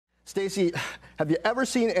Stacey, have you ever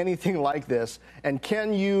seen anything like this? And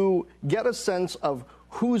can you get a sense of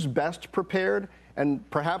who's best prepared and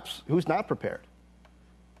perhaps who's not prepared?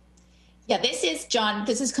 Yeah, John,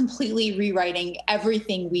 this is completely rewriting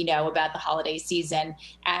everything we know about the holiday season.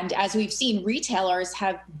 And as we've seen, retailers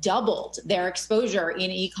have doubled their exposure in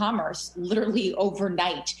e-commerce literally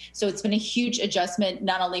overnight. So it's been a huge adjustment,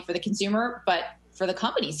 not only for the consumer, but for the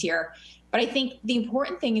companies here. But I think the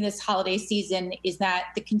important thing in this holiday season is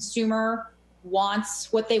that the consumer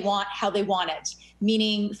wants what they want, how they want it.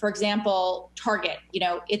 Meaning, for example, Target,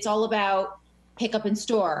 it's all about pick up in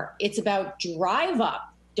store. It's about drive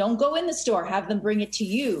up. Don't go in the store, have them bring it to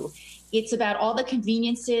you. It's about all the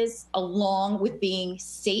conveniences along with being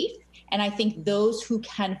safe. And I think those who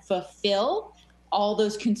can fulfill all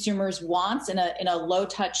those consumers' wants in a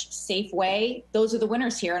low-touch, safe way, those are the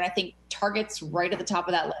winners here. And I think Target's right at the top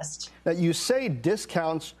of that list. Now, you say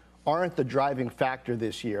discounts aren't the driving factor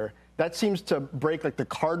this year. That seems to break like the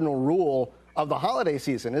cardinal rule of the holiday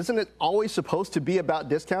season. Isn't it always supposed to be about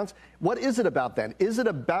discounts? What is it about then? Is it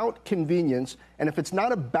about convenience? And if it's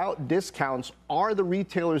not about discounts, are the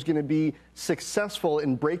retailers going to be successful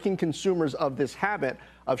in breaking consumers of this habit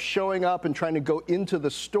of showing up and trying to go into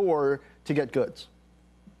the store to get goods?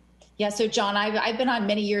 Yeah, so John, I've been on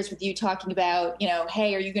many years with you talking about,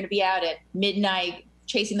 hey, are you going to be out at midnight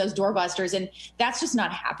chasing those doorbusters? And that's just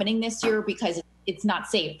not happening this year because it's not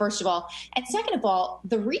safe, first of all. And second of all,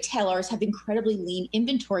 the retailers have incredibly lean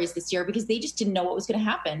inventories this year because they just didn't know what was going to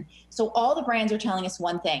happen. So all the brands are telling us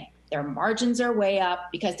one thing: their margins are way up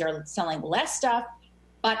because they're selling less stuff,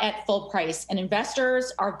 but at full price. And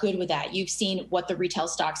investors are good with that. You've seen what the retail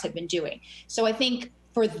stocks have been doing. So I think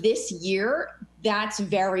for this year, that's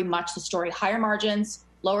very much the story. Higher margins,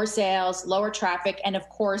 lower sales, lower traffic, and of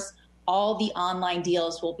course, all the online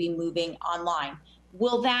deals will be moving online.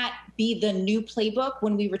 Will that be the new playbook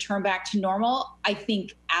when we return back to normal? I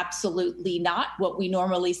think absolutely not. What we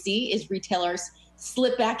normally see is retailers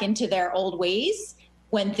slip back into their old ways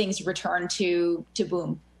when things return to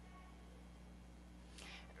boom.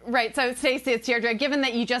 Right. So, Stacey, it's Deirdre. Given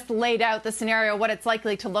that you just laid out the scenario, what it's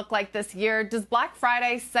likely to look like this year, does Black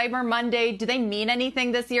Friday, Cyber Monday, do they mean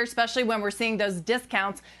anything this year, especially when we're seeing those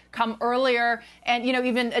discounts come earlier? And,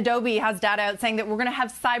 even Adobe has data out saying that we're going to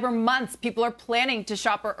have Cyber Months. People are planning to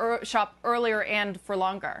shop earlier and for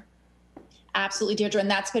longer. Absolutely, Deirdre. And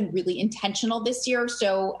that's been really intentional this year.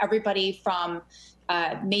 So everybody from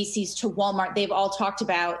Macy's to Walmart, they've all talked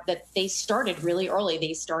about that they started really early.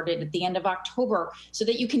 They started at the end of October so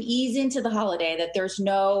that you can ease into the holiday, that there's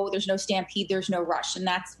no stampede, there's no rush. And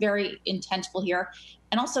that's very intentional here.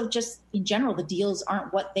 And also just in general, the deals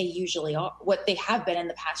aren't what they usually are, what they have been in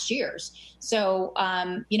the past years. So,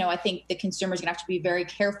 I think the consumer's gonna have to be very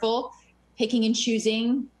careful picking and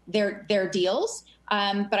choosing their deals.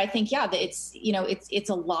 But I think, it's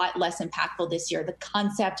a lot less impactful this year. The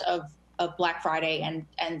concept of Black Friday and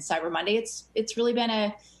Cyber Monday, it's really been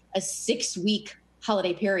a 6-week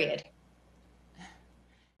holiday period.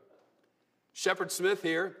 Shepard Smith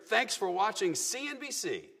here. Thanks for watching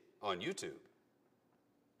CNBC on YouTube.